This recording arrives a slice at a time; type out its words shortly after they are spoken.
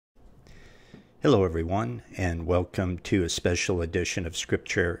Hello, everyone, and welcome to a special edition of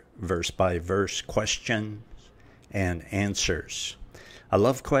Scripture Verse by Verse Questions and Answers. I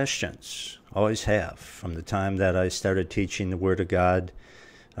love questions, always have. From the time that I started teaching the Word of God,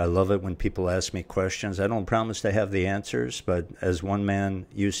 I love it when people ask me questions. I don't promise to have the answers, but as one man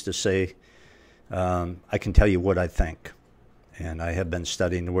used to say, I can tell you what I think. And I have been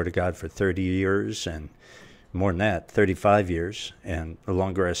studying the Word of God for 30 years, and more than that, 35 years. And the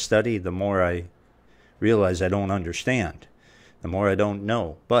longer I study, the more I realize I don't understand, the more I don't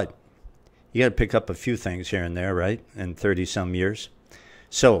know. But you got to pick up a few things here and there, right, in 30-some years.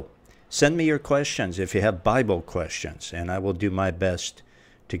 So send me your questions if you have Bible questions, and I will do my best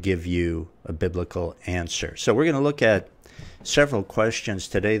to give you a biblical answer. So we're going to look at several questions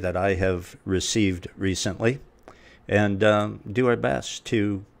today that I have received recently, and do our best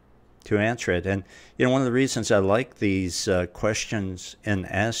to answer it. And one of the reasons I like these questions and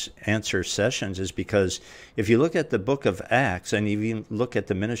answer sessions is because if you look at the book of Acts and even look at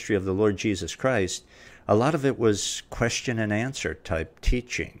the ministry of the Lord Jesus Christ, a lot of it was question and answer type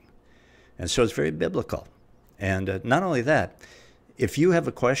teaching. And so it's very biblical. And not only that, if you have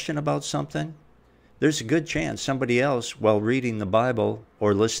a question about something, there's a good chance somebody else, while reading the Bible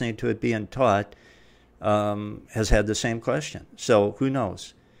or listening to it being taught, has had the same question. So who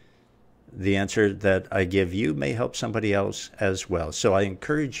knows? The answer that I give you may help somebody else as well. So I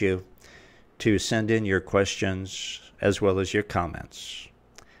encourage you to send in your questions as well as your comments.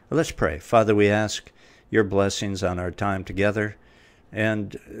 Let's pray. Father, we ask your blessings on our time together.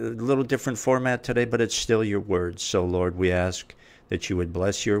 And a little different format today, but it's still your word. So, Lord, we ask that you would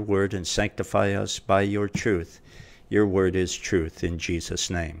bless your word and sanctify us by your truth. Your word is truth, in Jesus'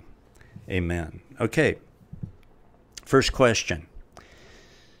 name. Amen. Okay, first question.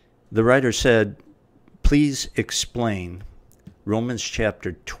 The writer said, please explain Romans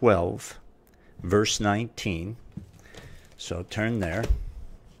chapter 12, verse 19. So turn there.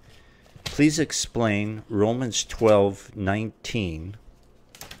 Please explain Romans 12, 19,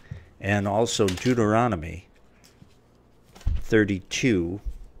 and also Deuteronomy 32,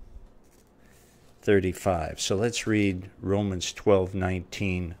 35. So let's read Romans 12,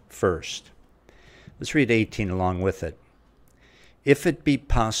 19 first. Let's read 18 along with it. If it be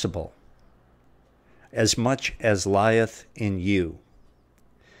possible, as much as lieth in you,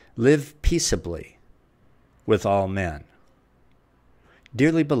 live peaceably with all men.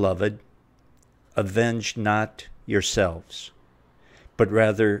 Dearly beloved, avenge not yourselves, but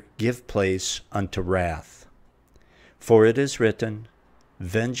rather give place unto wrath. For it is written,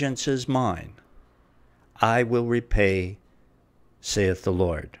 vengeance is mine, I will repay, saith the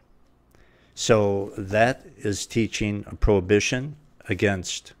Lord. So that is teaching a prohibition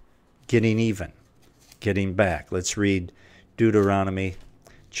against getting even, getting back. Let's read Deuteronomy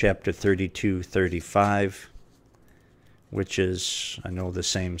chapter 32, 35, which is, I know, the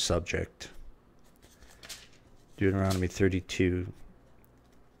same subject. Deuteronomy 32,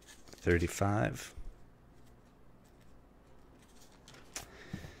 35.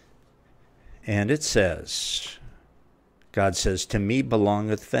 And it says, God says, to me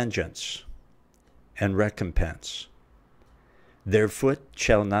belongeth vengeance and recompense. Their foot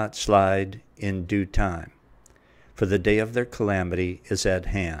shall not slide in due time, for the day of their calamity is at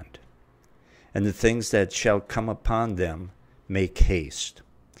hand, and the things that shall come upon them make haste.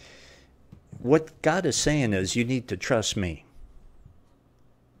 What God is saying is, you need to trust me.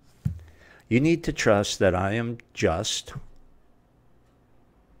 You need to trust that I am just,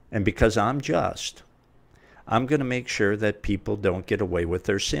 and because I'm just, I'm going to make sure that people don't get away with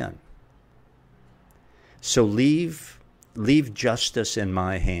their sin. So leave justice in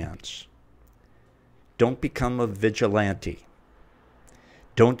my hands. Don't become a vigilante.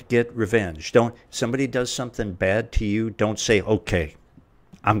 Don't get revenge. Somebody does something bad to you, don't say, okay,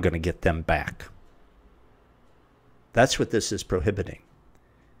 I'm going to get them back. That's what this is prohibiting.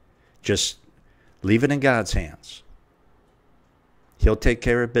 Just leave it in God's hands. He'll take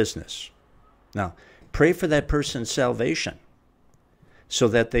care of business. Now, pray for that person's salvation so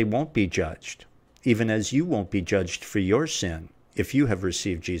that they won't be judged, even as you won't be judged for your sin if you have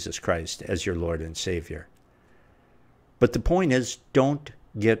received Jesus Christ as your Lord and Savior. But the point is, don't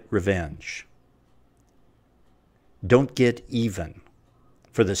get revenge. Don't get even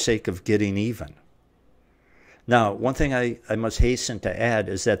for the sake of getting even. Now, one thing I must hasten to add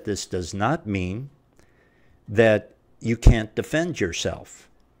is that this does not mean that you can't defend yourself.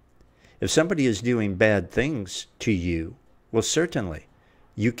 If somebody is doing bad things to you, well, certainly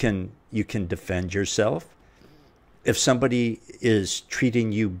you can defend yourself. If somebody is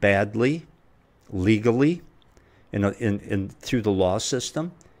treating you badly, legally, through the law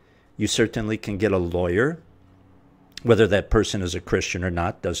system, You certainly can get a lawyer. Whether that person is a Christian or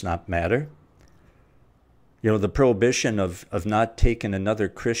not does not matter. You know, the prohibition of not taking another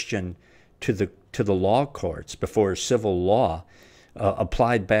Christian to the law courts before civil law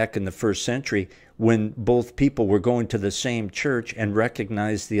applied back in the first century when both people were going to the same church and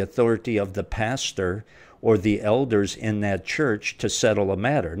recognized the authority of the pastor or the elders in that church to settle a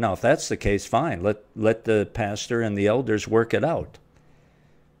matter. Now, if that's the case, fine. Let the pastor and the elders work it out.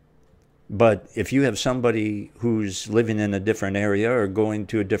 But if you have somebody who's living in a different area or going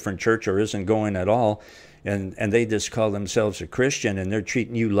to a different church or isn't going at all, and they just call themselves a Christian and they're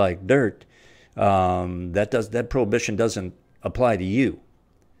treating you like dirt, that prohibition doesn't apply to you.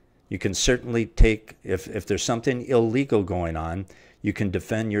 You can certainly take, if there's something illegal going on, you can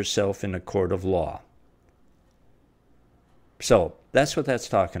defend yourself in a court of law. So that's what that's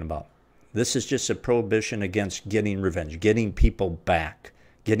talking about. This is just a prohibition against getting revenge, getting people back,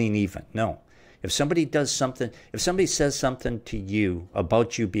 getting even. No. If somebody does something, if somebody says something to you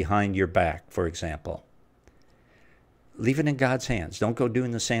about you behind your back, for example, leave it in God's hands. Don't go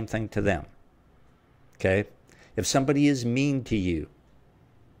doing the same thing to them. Okay? If somebody is mean to you,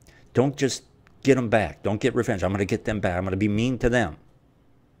 don't just get them back. Don't get revenge. I'm going to get them back. I'm going to be mean to them.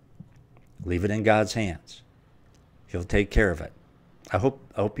 Leave it in God's hands. He'll take care of it. I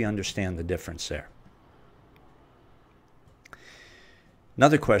hope you understand the difference there.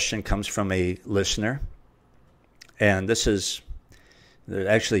 Another question comes from a listener, and there are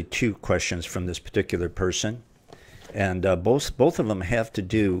actually two questions from this particular person, and both of them have to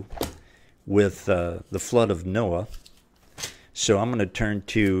do with the flood of Noah. So I'm going to turn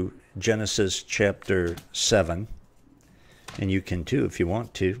to Genesis chapter 7, and you can too if you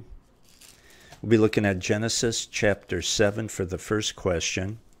want to. We'll be looking at Genesis chapter 7 for the first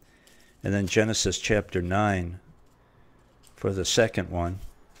question, and then Genesis chapter 9 for the second one.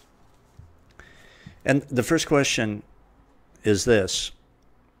 And the first question is this.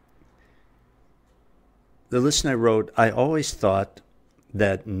 The listener wrote, I always thought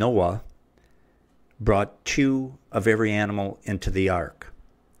that Noah brought 2 of every animal into the ark.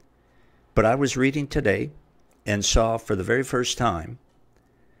 But I was reading today and saw for the very first time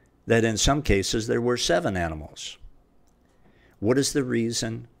that in some cases there were 7 animals. What is the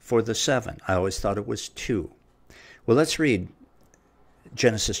reason for the 7? I always thought it was 2. Well, let's read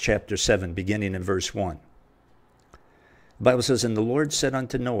Genesis chapter 7, beginning in verse 1. The Bible says, And the Lord said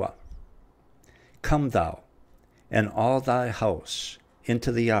unto Noah, Come thou, and all thy house,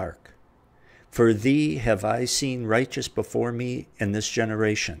 into the ark. For thee have I seen righteous before me in this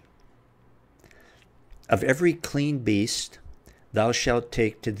generation. Of every clean beast thou shalt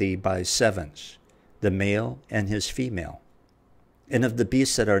take to thee by 7s, the male and his female. And of the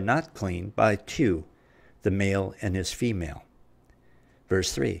beasts that are not clean by 2, the male and his female.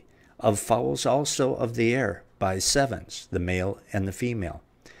 Verse 3, Of fowls also of the air by 7s, the male and the female,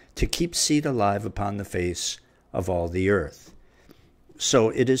 to keep seed alive upon the face of all the earth. So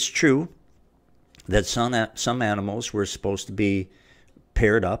it is true that some animals were supposed to be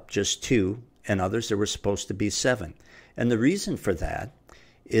paired up, just 2, and others there were supposed to be 7. And the reason for that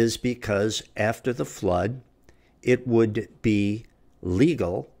is because after the flood, it would be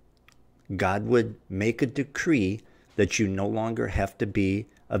legal. God would make a decree that you no longer have to be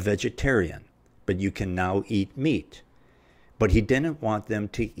a vegetarian, but you can now eat meat. But he didn't want them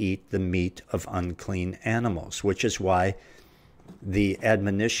to eat the meat of unclean animals, which is why the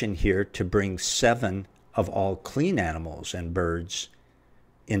admonition here to bring 7 of all clean animals and birds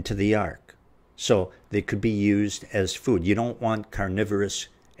into the ark, so they could be used as food. You don't want carnivorous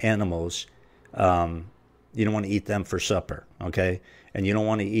animals. You don't want to eat them for supper, okay? And you don't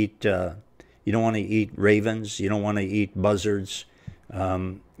want to eat. You don't want to eat ravens. You don't want to eat buzzards.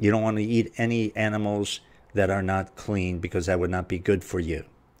 You don't want to eat any animals that are not clean, because that would not be good for you,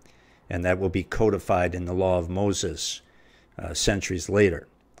 and that will be codified in the law of Moses centuries later.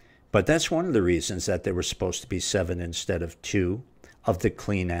 But that's one of the reasons that there were supposed to be 7 instead of 2 of the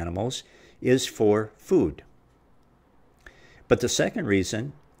clean animals, is for food. But the second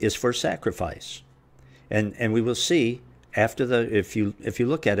reason is for sacrifice. And we will see after if you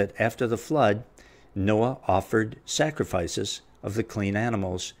look at it, after the flood, Noah offered sacrifices of the clean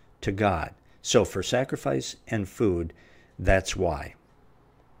animals to God. So for sacrifice and food, that's why.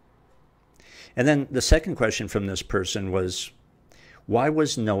 And then the second question from this person was, why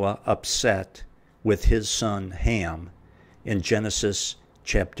was Noah upset with his son Ham in Genesis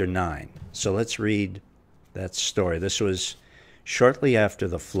chapter 9? So let's read that story. This was shortly after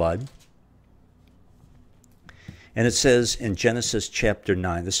the flood. And it says in Genesis chapter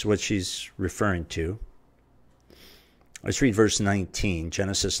 9, this is what she's referring to. Let's read verse 19,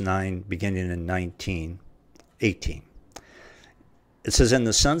 Genesis 9, beginning in 18. It says, "And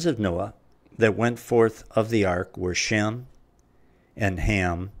the sons of Noah that went forth of the ark were Shem and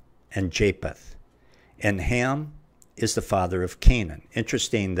Ham and Japheth. And Ham is the father of Canaan."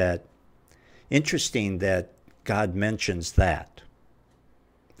 Interesting that God mentions that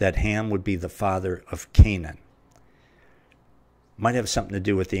Ham would be the father of Canaan. Might have something to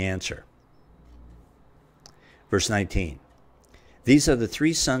do with the answer. Verse 19, "These are the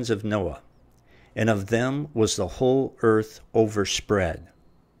three sons of Noah, and of them was the whole earth overspread."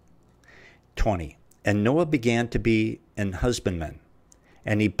 20, "And Noah began to be an husbandman,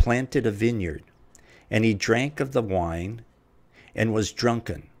 and he planted a vineyard, and he drank of the wine, and was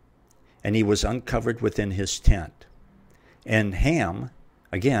drunken, and he was uncovered within his tent. And Ham,"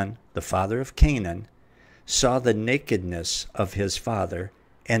 again, the father of Canaan, "saw the nakedness of his father,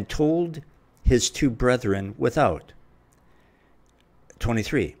 and told his two brethren without."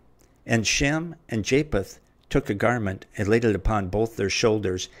 23, "And Shem and Japheth took a garment, and laid it upon both their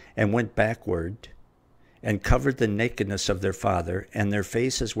shoulders, and went backward, and covered the nakedness of their father, and their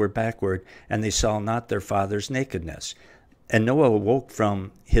faces were backward, and they saw not their father's nakedness. And Noah awoke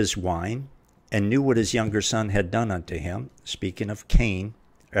from his wine, and knew what his younger son had done unto him," speaking of Cain,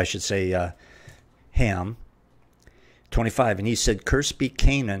 or I should say Ham. 25, "And he said, Cursed be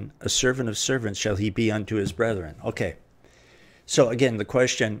Canaan, a servant of servants shall he be unto his brethren." Okay, so again, the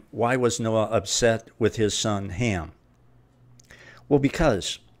question, why was Noah upset with his son Ham? Well,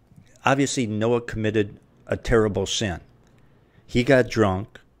 because obviously Noah committed a terrible sin. He got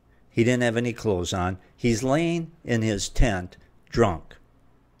drunk. He didn't have any clothes on. He's laying in his tent drunk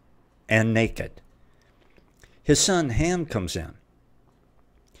and naked. His son Ham comes in,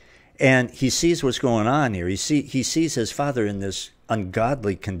 and he sees what's going on here. He sees his father in this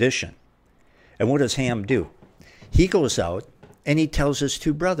ungodly condition. And what does Ham do? He goes out and he tells his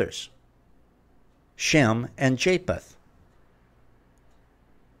two brothers, Shem and Japheth.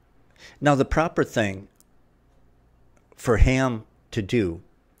 Now, the proper thing for Ham to do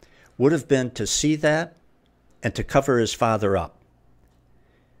would have been to see that and to cover his father up.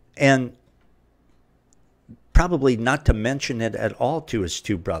 And probably not to mention it at all to his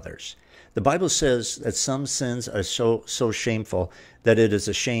two brothers. The Bible says that some sins are so shameful that it is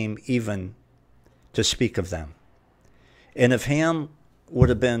a shame even to speak of them. And if Ham would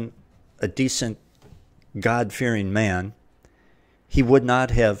have been a decent, God-fearing man, he would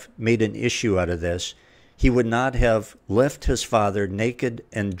not have made an issue out of this. He would not have left his father naked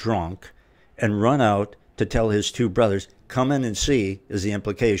and drunk and run out to tell his two brothers, "Come in and see," is the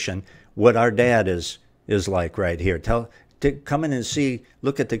implication, "what our dad is like right here. Come in and see,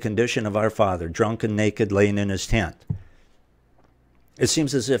 look at the condition of our father, drunk and naked, laying in his tent." It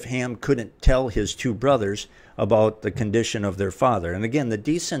seems as if Ham couldn't tell his two brothers about the condition of their father. And again, the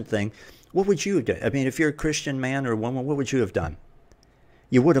decent thing, what would you do? I mean, if you're a Christian man or woman, what would you have done?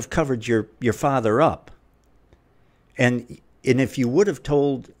 You would have covered your father up. And if you would have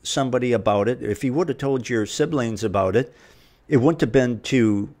told somebody about it, if you would have told your siblings about it, it wouldn't have been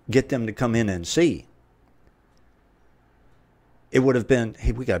to get them to come in and see. It would have been,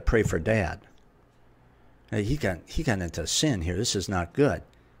 "Hey, we got to pray for Dad. Hey, he got into sin here. This is not good."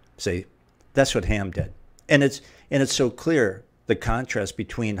 See, that's what Ham did. And it's so clear, the contrast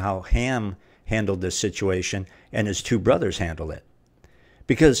between how Ham handled this situation and his two brothers handled it.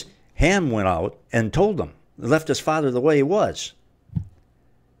 Because Ham went out and told them, left his father the way he was.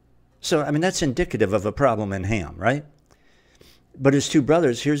 So, I mean, that's indicative of a problem in Ham, right? But his two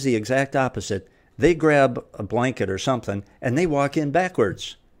brothers, here's the exact opposite. They grab a blanket or something, and they walk in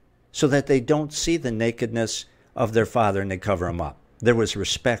backwards so that they don't see the nakedness of their father, and they cover him up. There was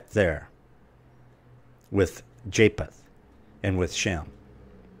respect there with Japheth and with Shem.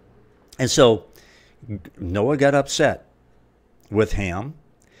 And so Noah got upset with Ham,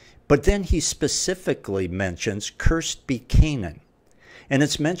 but then he specifically mentions, "Cursed be Canaan." And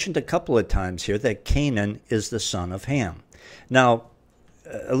it's mentioned a couple of times here that Canaan is the son of Ham. Now,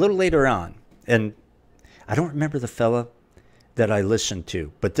 a little later on, and I don't remember the fella that I listened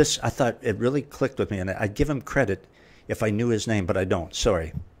to, but this, I thought it really clicked with me, and I'd give him credit if I knew his name, but I don't.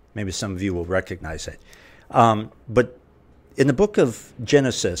 Sorry. Maybe some of you will recognize it. But in the book of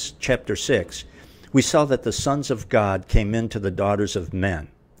Genesis, chapter 6, we saw that the sons of God came into the daughters of men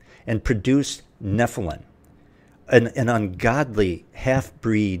and produced Nephilim, an ungodly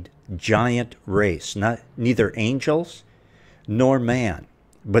half-breed giant race, neither angels nor man.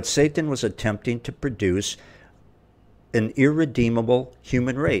 But Satan was attempting to produce an irredeemable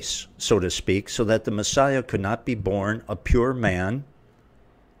human race, so to speak, so that the Messiah could not be born a pure man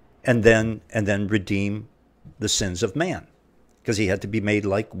and then redeem the sins of man, because he had to be made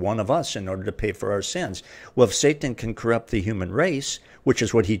like one of us in order to pay for our sins. Well, if Satan can corrupt the human race, which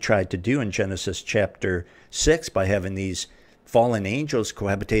is what he tried to do in Genesis chapter 6 by having these fallen angels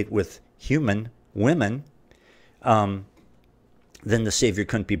cohabitate with human women, then the Savior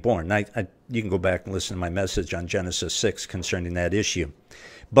couldn't be born. You can go back and listen to my message on Genesis 6 concerning that issue.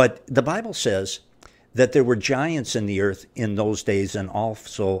 But the Bible says that there were giants in the earth in those days and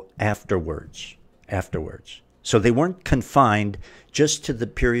also afterwards. So they weren't confined just to the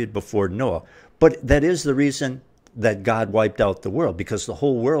period before Noah. But that is the reason that God wiped out the world, because the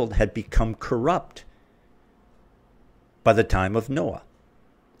whole world had become corrupt by the time of Noah.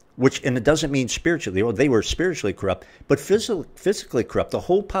 And it doesn't mean spiritually. They were spiritually corrupt, but physically corrupt. The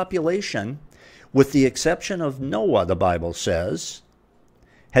whole population, with the exception of Noah, the Bible says,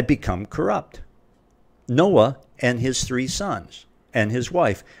 had become corrupt. Noah and his 3 sons and his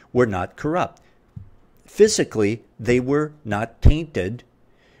wife were not corrupt. Physically, they were not tainted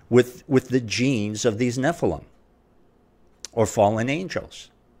with the genes of these Nephilim or fallen angels.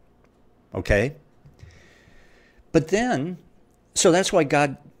 Okay? But then, so that's why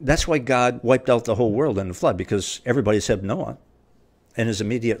God wiped out the whole world in the flood, because everybody except Noah and his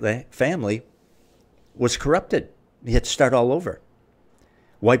immediate family was corrupted. He had to start all over.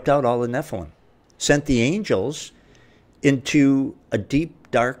 Wiped out all the Nephilim. Sent the angels into a deep,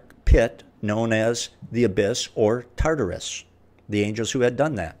 dark pit known as the abyss or Tartarus. The angels who had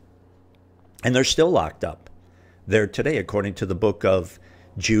done that. And they're still locked up there today, according to the book of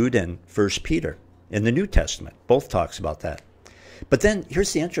Jude and 1 Peter in the New Testament. Both talks about that. But then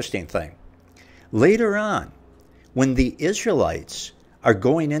here's the interesting thing. Later on, when the Israelites are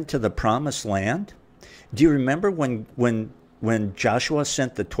going into the promised land, do you remember when Joshua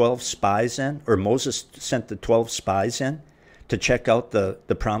sent the 12 spies in, or Moses sent the 12 spies in to check out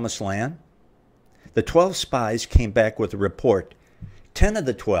the promised land? The 12 spies came back with a report. 10 of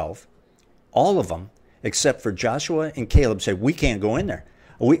the 12, all of them, except for Joshua and Caleb, said, we can't go in there.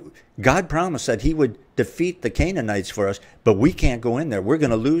 God promised that he would defeat the Canaanites for us, but we can't go in there. We're going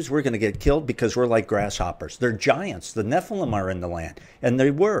to lose. We're going to get killed because we're like grasshoppers. They're giants. The Nephilim are in the land. And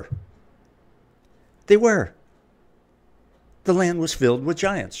they were. They were. The land was filled with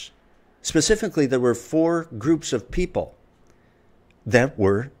giants. Specifically, there were 4 groups of people that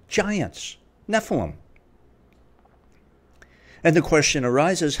were giants, Nephilim. And the question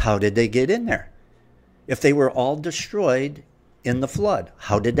arises, how did they get in there? If they were all destroyed in the flood,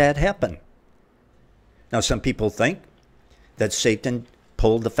 how did that happen? Now, some people think that Satan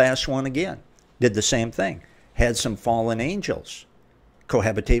pulled the fast one again, did the same thing, had some fallen angels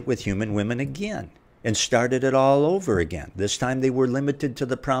cohabitate with human women again, and started it all over again. This time they were limited to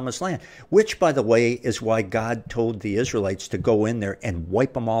the promised land, which, by the way, is why God told the Israelites to go in there and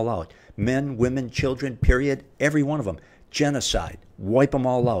wipe them all out. Men, women, children, period, every one of them. Genocide. Wipe them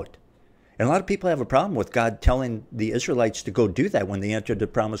all out. And a lot of people have a problem with God telling the Israelites to go do that when they entered the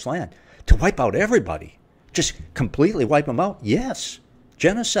promised land. To wipe out everybody. Just completely wipe them out? Yes.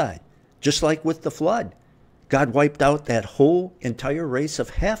 Genocide. Just like with the flood. God wiped out that whole entire race of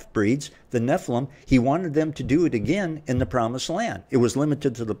half-breeds, the Nephilim. He wanted them to do it again in the promised land. It was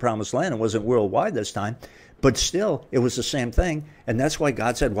limited to the promised land. It wasn't worldwide this time. But still, it was the same thing. And that's why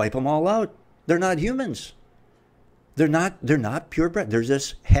God said, wipe them all out. They're not humans. They're not purebred. They're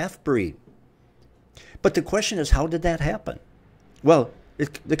this half-breed. But the question is, how did that happen? Well,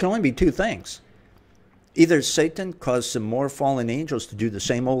 there can only be 2 things. Either Satan caused some more fallen angels to do the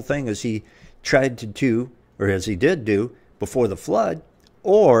same old thing as he tried to do, or as he did do before the flood,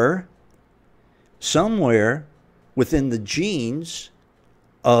 or somewhere within the genes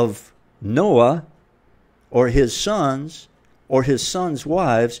of Noah or his sons or his sons'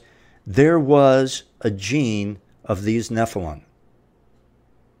 wives, there was a gene of these Nephilim.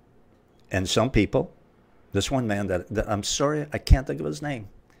 And some people, this one man that I'm sorry, I can't think of his name.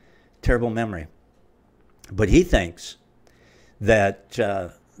 Terrible memory. But he thinks that,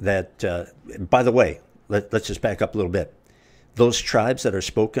 by the way, let's just back up a little bit. Those tribes that are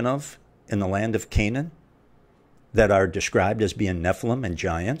spoken of in the land of Canaan, that are described as being Nephilim and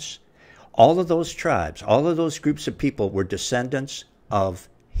giants, all of those tribes, all of those groups of people were descendants of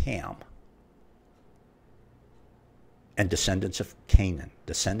Ham and descendants of Canaan.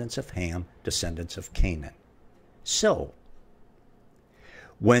 Descendants of Ham, descendants of Canaan. So,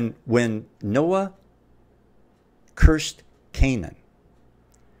 when Noah cursed Canaan,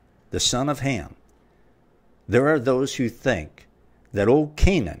 the son of Ham, there are those who think that old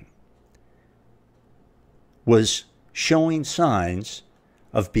Canaan was showing signs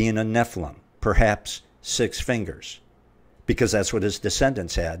of being a Nephilim, perhaps 6 fingers, because that's what his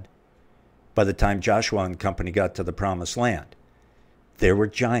descendants had by the time Joshua and company got to the promised land. There were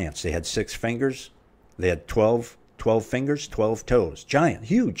giants. They had 6 fingers. They had 12 fingers, 12 toes. Giant,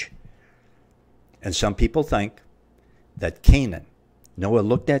 huge. And some people think that Canaan, Noah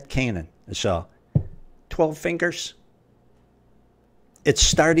looked at Canaan and saw 12 fingers. It's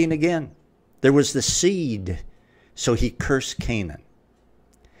starting again. There was the seed. So he cursed Canaan.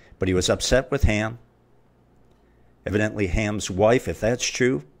 But he was upset with Ham. Evidently Ham's wife, if that's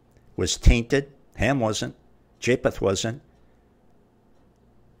true, was tainted. Ham wasn't. Japheth wasn't.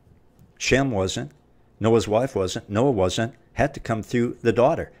 Shem wasn't. Noah's wife wasn't. Noah wasn't. Had to come through the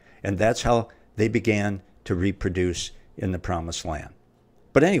daughter. And that's how they began to reproduce in the promised land.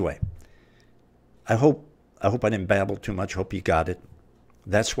 But anyway, I hope I didn't babble too much. Hope you got it.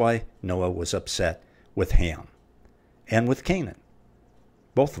 That's why Noah was upset with Ham and with Canaan.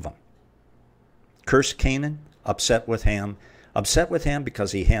 Both of them. Cursed Canaan, upset with Ham. Upset with Ham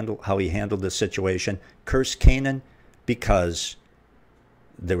because how he handled the situation. Cursed Canaan because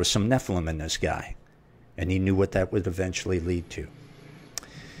there was some Nephilim in this guy. And he knew what that would eventually lead to.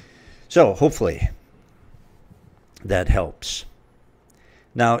 So hopefully that helps.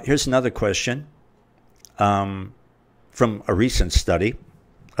 Now here's another question from a recent study.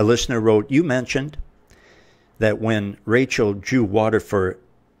 A listener wrote, you mentioned that when Rachel drew water for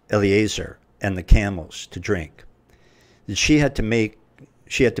Eliezer and the camels to drink, that she had to make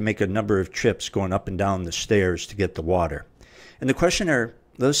a number of trips going up and down the stairs to get the water. And the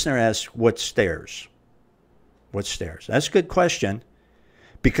listener asked, what stairs? What stairs? That's a good question,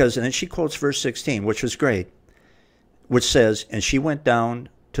 because, and then she quotes verse 16, which was great, which says, and she went down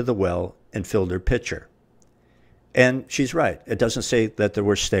to the well and filled her pitcher. And she's right. It doesn't say that there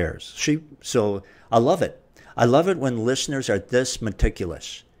were stairs. So I love it. I love it when listeners are this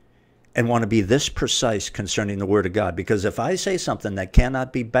meticulous and want to be this precise concerning the Word of God. Because if I say something that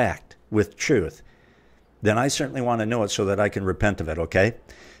cannot be backed with truth, then I certainly want to know it so that I can repent of it, okay?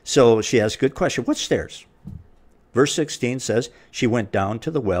 So she asked a good question. What stairs? Verse 16 says, she went down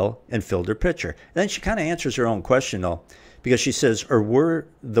to the well and filled her pitcher. Then she kind of answers her own question, though, because she says, or were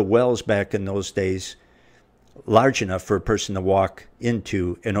the wells back in those days large enough for a person to walk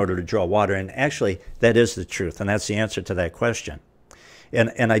into in order to draw water? And actually, that is the truth, and that's the answer to that question.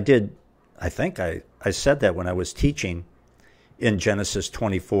 And I think I said that when I was teaching in Genesis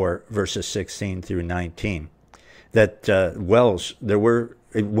 24, verses 16 through 19, that wells,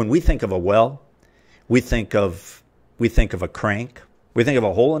 when we think of a well, we think of a crank, we think of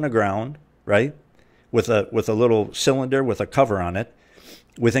a hole in the ground, right, with a little cylinder with a cover on it.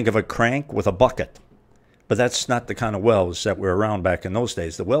 We think of a crank with a bucket. But that's not the kind of wells that were around back in those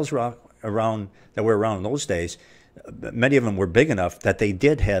days. The wells that were around in those days, many of them were big enough that they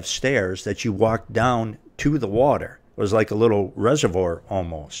did have stairs that you walked down to the water. It was like a little reservoir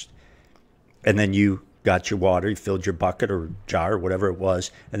almost. And then you got your water, you filled your bucket or jar or whatever it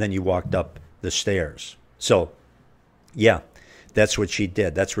was, and then you walked up the stairs. So, yeah, that's what she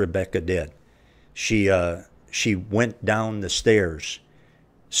did. That's what Rebecca did. She went down the stairs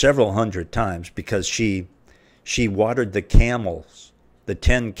several hundred times because she watered the camels, the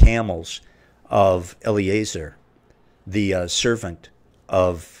 10 camels of Eliezer, the servant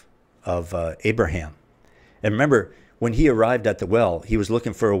of Abraham. And remember, when he arrived at the well, he was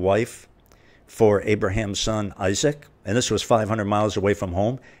looking for a wife for Abraham's son Isaac, and this was 500 miles away from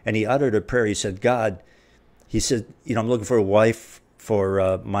home. And he uttered a prayer. He said, God, he said, I'm looking for a wife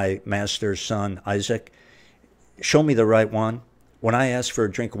for my master's son Isaac. Show me the right one. When I ask for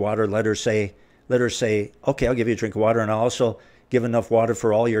a drink of water, let her say, okay, I'll give you a drink of water, and I'll also give enough water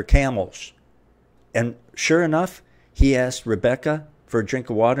for all your camels. And sure enough, he asked Rebecca for a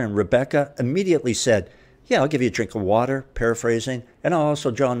drink of water, and Rebecca immediately said, yeah, I'll give you a drink of water, paraphrasing, and I'll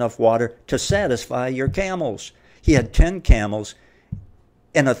also draw enough water to satisfy your camels. He had 10 camels,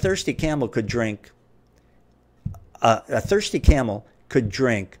 and a thirsty camel could drink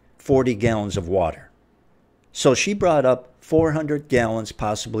 40 gallons of water. So she brought up 400 gallons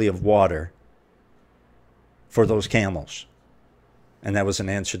possibly of water for those camels. And that was an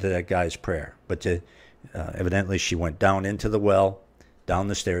answer to that guy's prayer. But evidently she went down into the well, down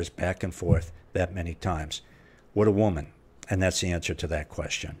the stairs, back and forth that many times. What a woman. And that's the answer to that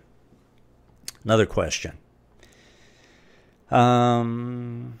question. Another question.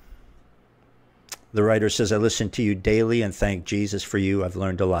 The writer says, I listen to you daily and thank Jesus for you. I've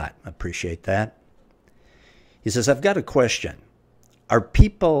learned a lot. I appreciate that. He says, I've got a question. Are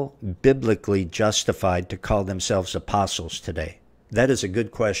people biblically justified to call themselves apostles today? That is a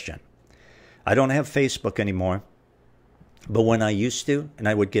good question. I don't have Facebook anymore, but when I used to, and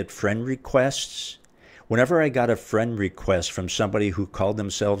I would get friend requests, Whenever I got a friend request from somebody who called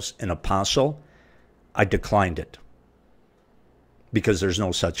themselves an apostle, I declined it because there's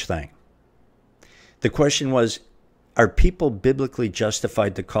no such thing. The question was, are people biblically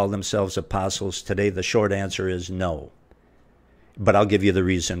justified to call themselves apostles today? The short answer is no. But I'll give you the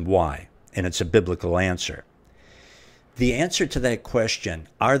reason why, and it's a biblical answer. The answer to that question,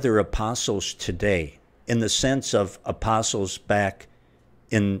 are there apostles today, in the sense of apostles back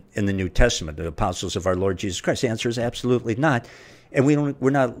in the New Testament, the apostles of our Lord Jesus Christ? The answer is absolutely not. And we're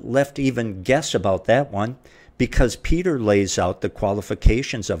not left to even guess about that one, because Peter lays out the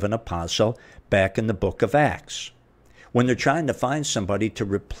qualifications of an apostle back in the book of Acts. When they're trying to find somebody to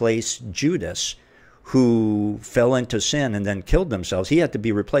replace Judas, who fell into sin and then killed themselves, he had to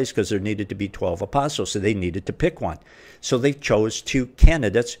be replaced because there needed to be 12 apostles, so they needed to pick one. So they chose 2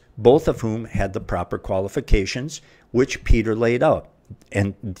 candidates, both of whom had the proper qualifications, which Peter laid out.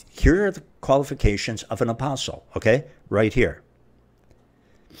 And here are the qualifications of an apostle, okay? Right here.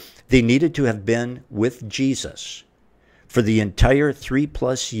 They needed to have been with Jesus for the entire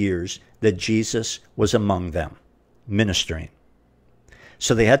 3+ years that Jesus was among them, ministering.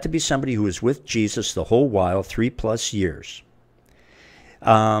 So they had to be somebody who was with Jesus the whole while, 3+ years.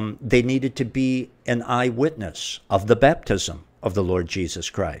 They needed to be an eyewitness of the baptism of the Lord Jesus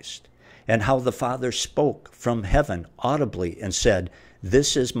Christ and how the Father spoke from heaven audibly and said,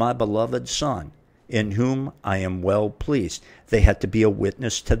 "This is my beloved Son, in whom I am well pleased." They had to be a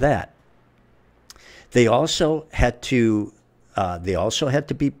witness to that. They also had to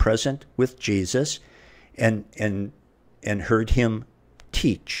be present with Jesus and heard him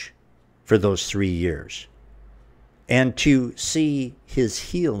teach for those 3 years, and to see his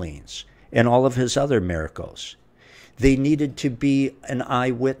healings and all of his other miracles. They needed to be an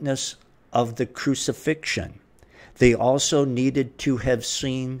eyewitness of the crucifixion. They also needed to have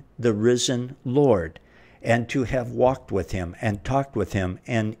seen the risen Lord and to have walked with him and talked with him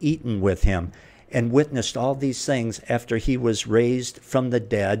and eaten with him and witnessed all these things after he was raised from the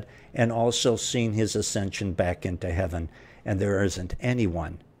dead, and also seen his ascension back into heaven. And there isn't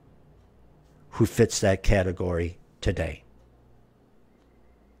anyone who fits that category today.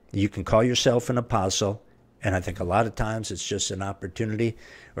 You can call yourself an apostle, and I think a lot of times it's just an opportunity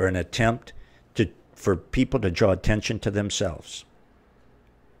or an attempt for people to draw attention to themselves,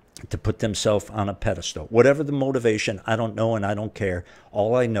 to put themselves on a pedestal. Whatever the motivation, I don't know and I don't care.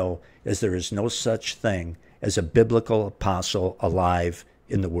 All I know is there is no such thing as a biblical apostle alive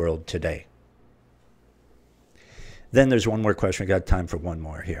in the world today. Then there's one more question. We got time for one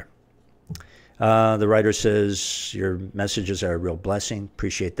more here. The writer says, your messages are a real blessing.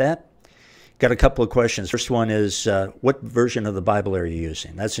 Appreciate that. Got a couple of questions. First one is, what version of the Bible are you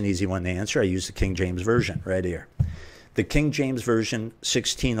using? That's an easy one to answer. I use the King James Version right here. The King James Version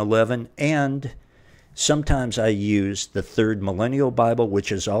 1611, and sometimes I use the Third Millennial Bible,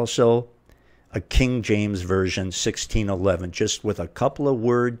 which is also a King James Version 1611, just with a couple of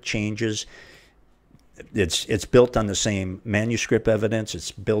word changes. It's built on the same manuscript evidence. It's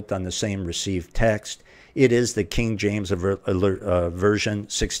built on the same received text. It is the King James Version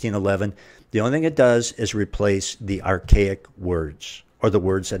 1611. The only thing it does is replace the archaic words, or the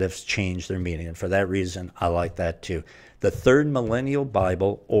words that have changed their meaning. And for that reason, I like that too. The Third Millennial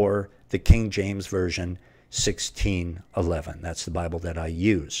Bible, or the King James Version 1611. That's the Bible that I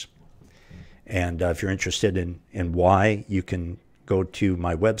use. And if you're interested in why, you can go to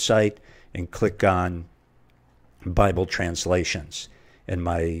my website and click on Bible translations, and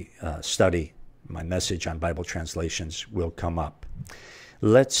my study, my message on Bible translations will come up.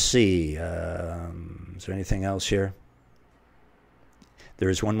 Let's see. Is there anything else here? There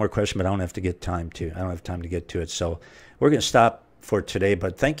is one more question, but I don't have to get time to. I don't have time to get to it. So we're going to stop for today.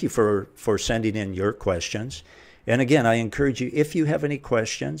 But thank you for sending in your questions. And again, I encourage you, if you have any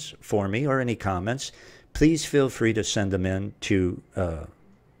questions for me or any comments, please feel free to send them in to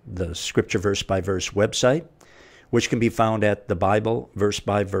the Scripture Verse by Verse website, which can be found at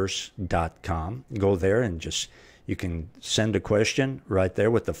thebibleversebyverse.com. Go there and you can send a question right there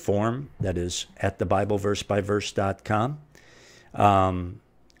with the form that is at thebibleversebyverse.com.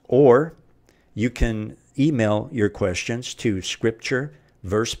 Or you can email your questions to Scripture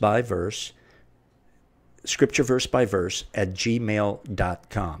Verse by Verse at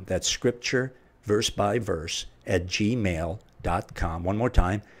gmail.com. That's Scripture Verse by Verse at gmail.com. One more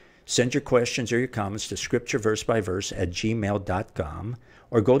time. Send your questions or your comments to Scripture Verse by Verse at gmail.com,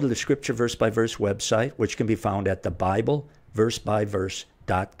 or go to the Scripture Verse by Verse website, which can be found at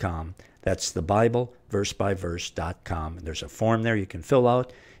thebibleversebyverse.com. That's thebibleversebyverse.com. And there's a form there you can fill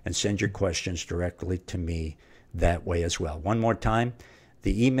out and send your questions directly to me that way as well. One more time,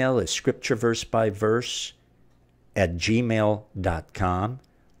 The email is scriptureversebyverse@gmail.com,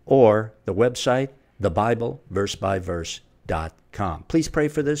 or the website, thebibleversebyverse.com. Please pray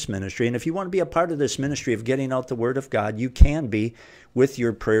for this ministry. And if you want to be a part of this ministry of getting out the Word of God, you can be with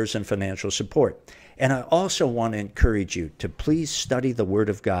your prayers and financial support. And I also want to encourage you to please study the Word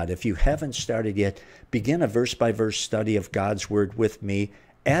of God. If you haven't started yet, begin a verse-by-verse study of God's Word with me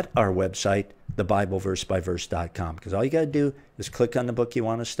at our website, thebibleversebyverse.com. Because all you got to do is click on the book you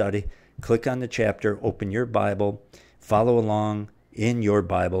want to study, click on the chapter, open your Bible, follow along in your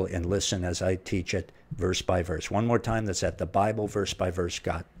Bible, and listen as I teach it verse by verse. One more time, that's at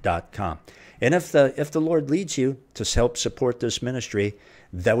thebibleversebyverse.com. And if the Lord leads you to help support this ministry,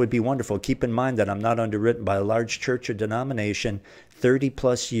 that would be wonderful. Keep in mind that I'm not underwritten by a large church or denomination. 30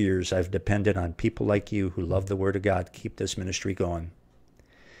 plus years I've depended on people like you who love the Word of God to keep this ministry going.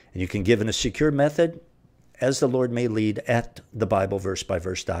 And you can give in a secure method, as the Lord may lead, at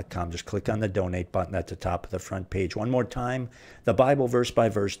thebibleversebyverse.com. Just click on the donate button at the top of the front page. One more time,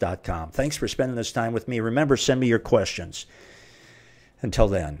 thebibleversebyverse.com. Thanks for spending this time with me. Remember, send me your questions. Until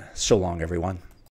then, so long, everyone.